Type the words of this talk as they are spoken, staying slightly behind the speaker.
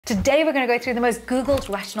Today we're going to go through the most Googled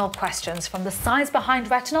retinol questions, from the science behind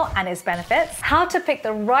retinol and its benefits, how to pick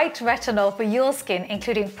the right retinol for your skin,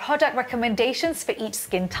 including product recommendations for each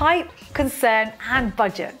skin type, concern and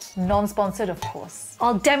budget. Non-sponsored, of course.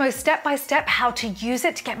 I'll demo step by step how to use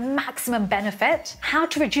it to get maximum benefit, how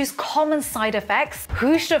to reduce common side effects,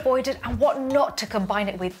 who should avoid it and what not to combine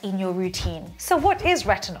it with in your routine. So what is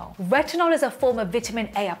retinol? Retinol is a form of vitamin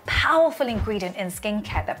A, a powerful ingredient in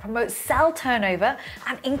skincare that promotes cell turnover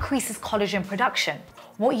and increases collagen production.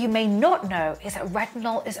 What you may not know is that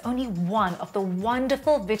retinol is only one of the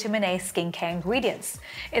wonderful vitamin A skincare ingredients.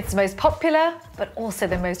 It's the most popular, but also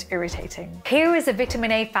the most irritating. Here is a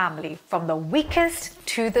vitamin A family, from the weakest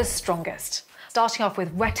to the strongest. Starting off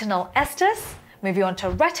with retinol esters, moving on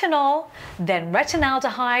to retinol, then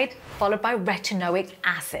retinaldehyde, followed by retinoic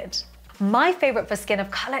acid. My favorite for skin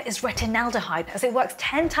of color is retinaldehyde, as it works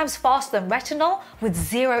 10 times faster than retinol with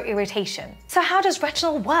zero irritation. So how does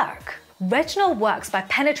retinol work? Retinol works by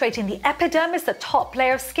penetrating the epidermis, the top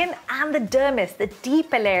layer of skin, and the dermis, the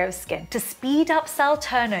deeper layer of skin, to speed up cell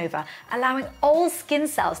turnover, allowing old skin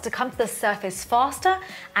cells to come to the surface faster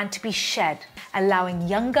and to be shed, allowing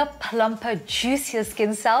younger, plumper, juicier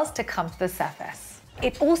skin cells to come to the surface.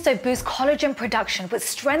 It also boosts collagen production, which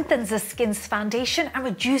strengthens the skin's foundation and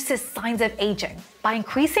reduces signs of aging. By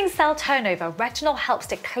increasing cell turnover, retinol helps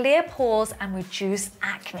to clear pores and reduce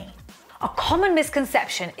acne. A common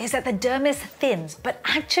misconception is that the dermis thins, but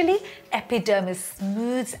actually epidermis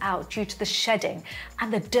smooths out due to the shedding,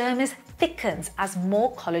 and the dermis thickens as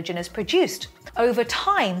more collagen is produced. Over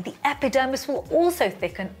time, the epidermis will also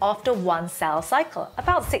thicken after one cell cycle,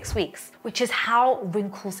 about 6 weeks, which is how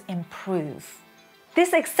wrinkles improve.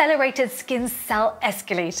 This accelerated skin cell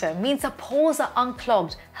escalator means the pores are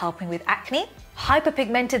unclogged, helping with acne.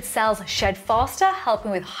 Hyperpigmented cells shed faster,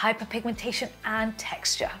 helping with hyperpigmentation and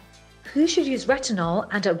texture. Who should use retinol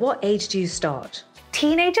and at what age do you start?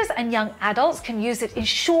 Teenagers and young adults can use it in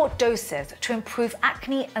short doses to improve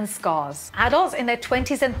acne and scars. Adults in their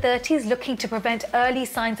 20s and 30s looking to prevent early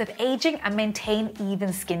signs of aging and maintain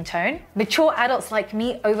even skin tone. Mature adults like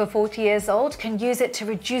me, over 40 years old, can use it to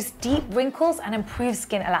reduce deep wrinkles and improve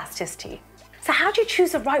skin elasticity. So how do you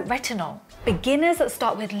choose the right retinol? Beginners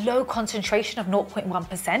start with low concentration of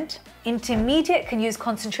 0.1%. Intermediate can use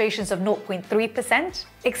concentrations of 0.3%.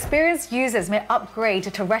 Experienced users may upgrade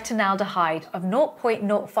to retinaldehyde of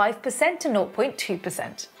 0.05% to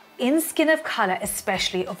 0.2%. In skin of color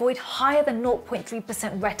especially, avoid higher than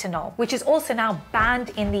 0.3% retinol, which is also now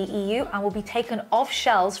banned in the EU and will be taken off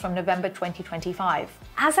shelves from November 2025.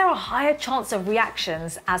 As there are a higher chance of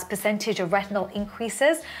reactions as percentage of retinol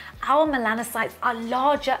increases, our melanocytes are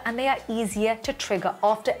larger and they are easier to trigger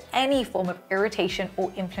after any form of irritation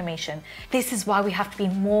or inflammation. This is why we have to be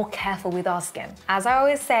more careful with our skin. As I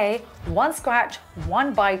always say, one scratch,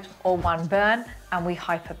 one bite, or one burn, and we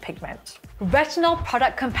hyperpigment. Retinol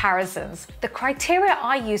product comparisons. The criteria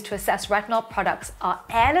I use to assess retinol products are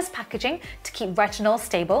airless packaging to keep retinol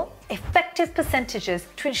stable, effective percentages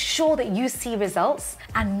to ensure that you see results,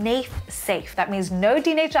 and NAF safe. That means no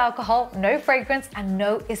denatured alcohol, no fragrance, and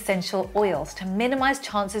no essential oils to minimize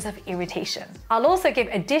chances of irritation. I'll also give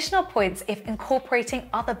additional points if incorporating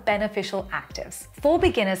other beneficial actives. For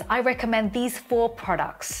beginners, I recommend these 4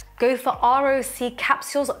 products. Go for ROC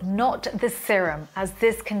capsules, not the serum, as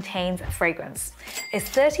this contains fragrance. It's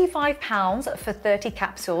 £35 for 30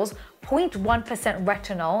 capsules. 0.1%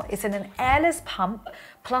 retinol is in an airless pump,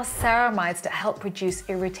 plus ceramides to help reduce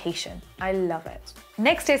irritation. I love it.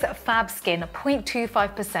 Next is Fab Skin,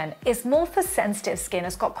 0.25%. It's more for sensitive skin.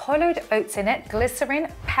 It's got colloid oats in it,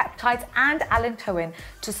 glycerin, peptides, and allantoin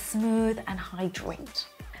to smooth and hydrate.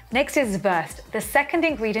 Next is Versed. The second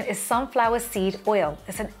ingredient is sunflower seed oil.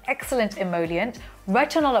 It's an excellent emollient.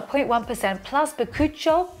 Retinol at 0.1% plus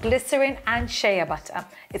bakuchiol, glycerin, and shea butter.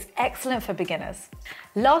 It's excellent for beginners.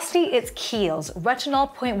 Lastly, it's KIEHLS,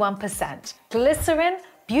 retinol 0.1%. Glycerin,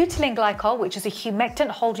 butylene glycol, which is a humectant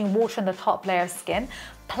holding water in the top layer of skin,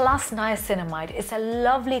 plus niacinamide. It's a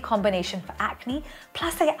lovely combination for acne,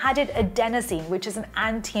 plus they added adenosine, which is an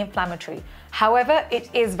anti-inflammatory. However, it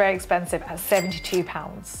is very expensive at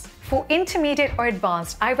 £72. For intermediate or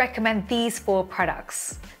advanced, I recommend these 4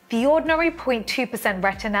 products. The ordinary 0.2%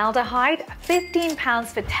 retinaldehyde, £15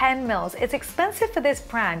 for 10 mils. It's expensive for this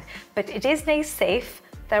brand, but it is NAF safe.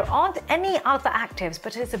 There aren't any other actives,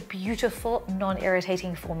 but it's a beautiful,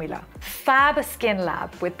 non-irritating formula. Fab Skin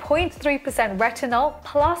Lab with 0.3% retinol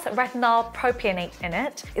plus retinol propionate in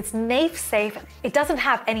it. It's NAF safe. It doesn't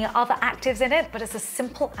have any other actives in it, but it's a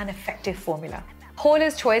simple and effective formula.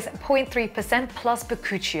 Paula's Choice 0.3% plus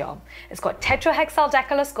bakuchiol. It's got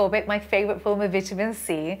tetrahexyldecylascorbic, my favorite form of vitamin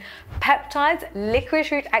C, peptides,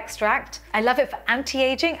 licorice root extract. I love it for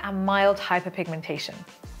anti-aging and mild hyperpigmentation.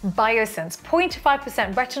 BIOSSANCE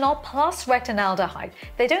 0.5% retinol plus retinaldehyde.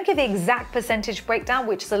 They don't give the exact percentage breakdown,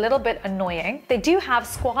 which is a little bit annoying. They do have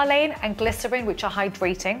squalane and glycerin, which are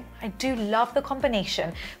hydrating. I do love the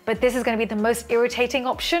combination, but this is going to be the most irritating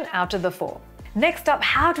option out of the four. Next up,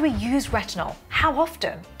 how do we use retinol? How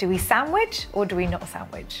often? Do we sandwich or do we not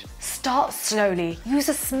sandwich? Start slowly. Use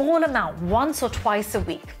a small amount once or twice a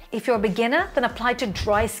week. If you're a beginner, then apply to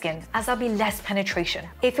dry skin, as there'll be less penetration.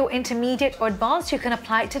 If you're intermediate or advanced, you can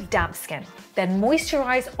apply it to damp skin. Then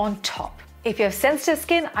moisturize on top. If you have sensitive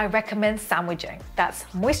skin, I recommend sandwiching. That's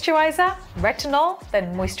moisturizer, retinol,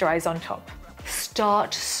 then moisturize on top.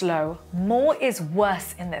 Start slow. More is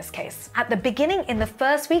worse in this case. At the beginning, in the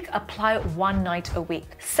first week, apply 1 night a week.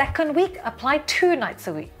 Second week, apply 2 nights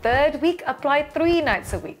a week. Third week, apply 3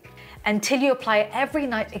 nights a week. Until you apply it every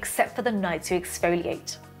night except for the nights you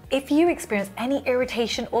exfoliate. If you experience any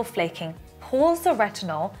irritation or flaking, pause the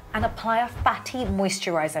retinol and apply a fatty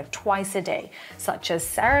moisturizer twice a day, such as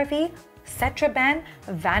CeraVe, Cetraben,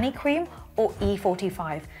 Vani Cream, or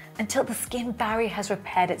E45, until the skin barrier has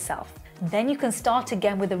repaired itself. Then you can start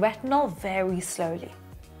again with the retinol very slowly.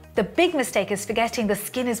 The big mistake is forgetting the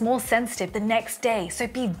skin is more sensitive the next day, so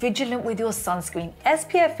be vigilant with your sunscreen.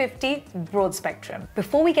 SPF 50, broad spectrum.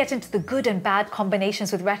 Before we get into the good and bad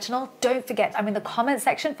combinations with retinol, don't forget I'm in the comment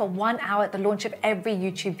section for 1 hour at the launch of every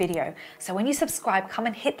YouTube video. So when you subscribe, come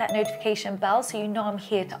and hit that notification bell so you know I'm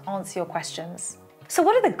here to answer your questions. So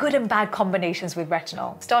what are the good and bad combinations with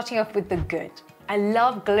retinol? Starting off with the good. I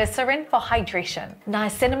love glycerin for hydration,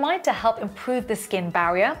 niacinamide to help improve the skin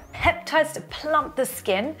barrier, peptides to plump the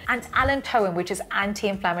skin, and allantoin, which is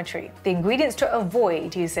anti-inflammatory. The ingredients to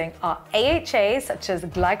avoid using are AHAs such as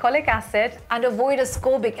glycolic acid, and avoid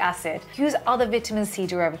ascorbic acid. Use other vitamin C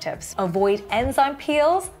derivatives. Avoid enzyme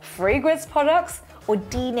peels, fragrance products, or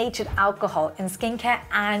denatured alcohol in skincare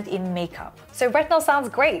and in makeup. So retinol sounds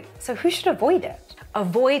great, so who should avoid it?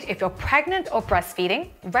 Avoid if you're pregnant or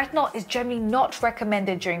breastfeeding. Retinol is generally not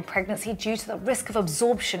recommended during pregnancy due to the risk of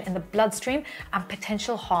absorption in the bloodstream and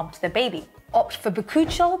potential harm to the baby. Opt for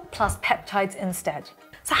bakuchiol plus peptides instead.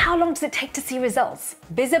 So how long does it take to see results?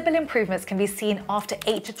 Visible improvements can be seen after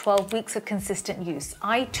 8 to 12 weeks of consistent use,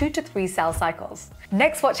 i.e. 2 to 3 cell cycles.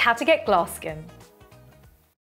 Next, watch how to get glass skin.